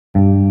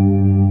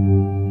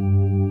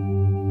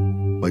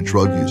My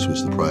drug use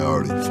was the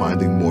priority.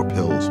 Finding more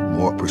pills,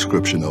 more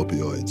prescription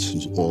opioids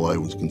was all I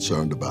was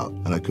concerned about.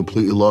 And I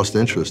completely lost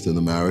interest in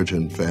the marriage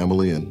and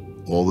family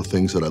and all the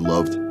things that I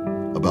loved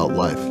about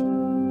life.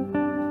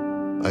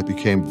 I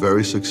became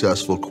very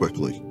successful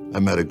quickly. I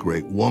met a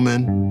great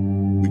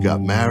woman, we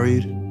got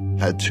married,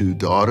 had 2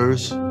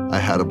 daughters. I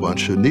had a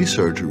bunch of knee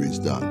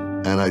surgeries done.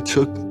 And I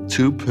took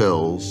 2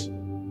 pills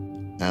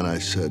and I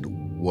said,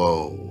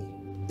 whoa.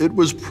 It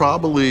was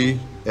probably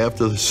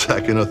after the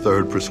 2nd or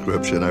 3rd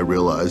prescription I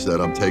realized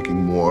that I'm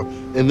taking more.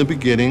 In the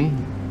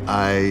beginning,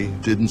 I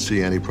didn't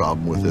see any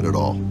problem with it at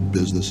all.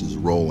 Business is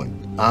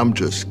rolling. I'm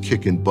just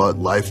kicking butt,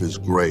 life is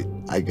great.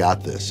 I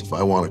got this. If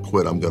I want to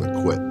quit, I'm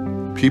gonna quit.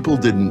 People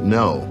didn't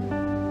know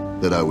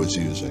that I was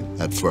using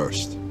at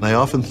first. I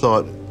often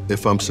thought,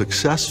 if I'm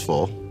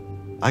successful,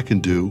 I can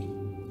do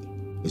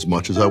as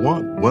much as I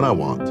want, when I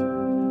want.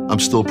 I'm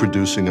still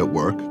producing at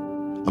work.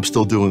 I'm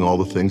still doing all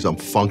the things, I'm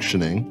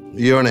functioning.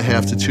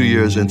 1.5 to 2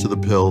 years into the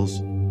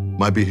pills,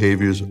 my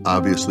behaviors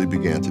obviously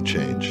began to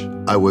change.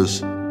 I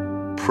was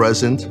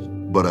present,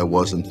 but I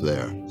wasn't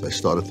there. I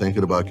started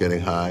thinking about getting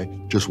high,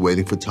 just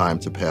waiting for time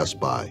to pass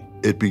by.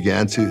 It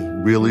began to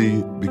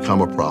really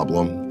become a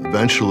problem.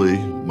 Eventually,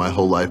 my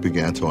whole life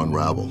began to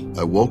unravel.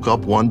 I woke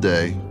up one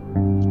day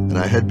and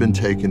I had been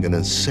taking an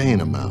insane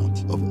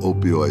amount of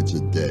opioids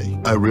a day.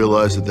 I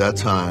realized at that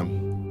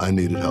time I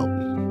needed help.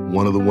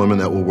 One of the women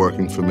that were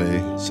working for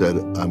me said,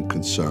 I'm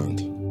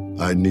concerned.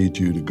 I need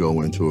you to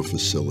go into a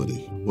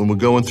facility. When we're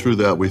going through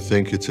that, we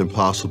think it's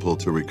impossible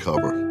to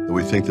recover.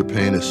 We think the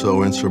pain is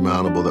so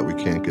insurmountable that we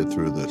can't get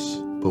through this.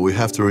 But we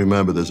have to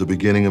remember there's a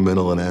beginning, a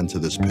middle, and end to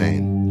this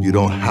pain. You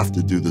don't have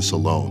to do this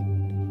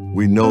alone.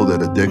 We know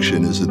that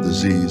addiction is a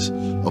disease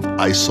of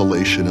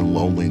isolation and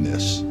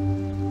loneliness.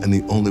 And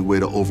the only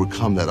way to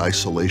overcome that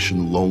isolation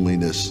and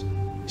loneliness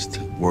is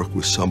to work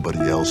with somebody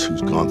else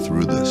who's gone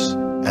through this.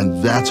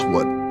 And that's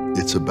what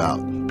it's about.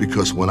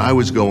 Because when I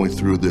was going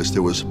through this,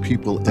 there was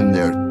people in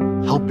there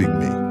helping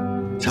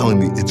me, telling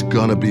me it's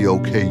gonna be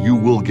okay, you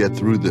will get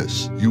through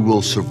this, you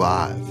will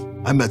survive.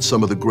 I met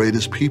some of the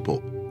greatest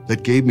people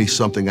that gave me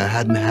something I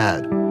hadn't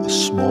had, a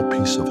small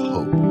piece of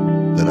hope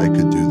that I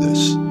could do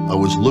this. I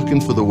was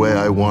looking for the way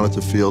I wanted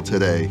to feel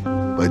today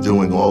by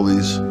doing all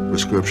these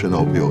prescription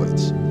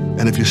opioids.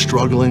 And if you're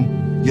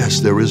struggling, yes,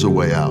 there is a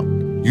way out.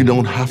 You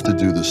don't have to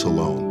do this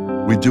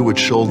alone. We do it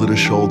shoulder to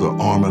shoulder,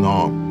 arm in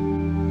arm.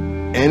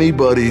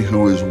 Anybody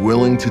who is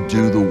willing to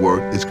do the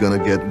work is going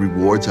to get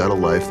rewards out of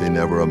life they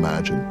never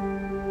imagined.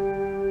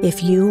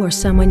 If you or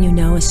someone you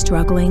know is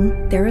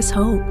struggling, there is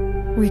hope.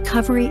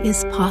 Recovery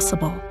is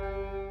possible.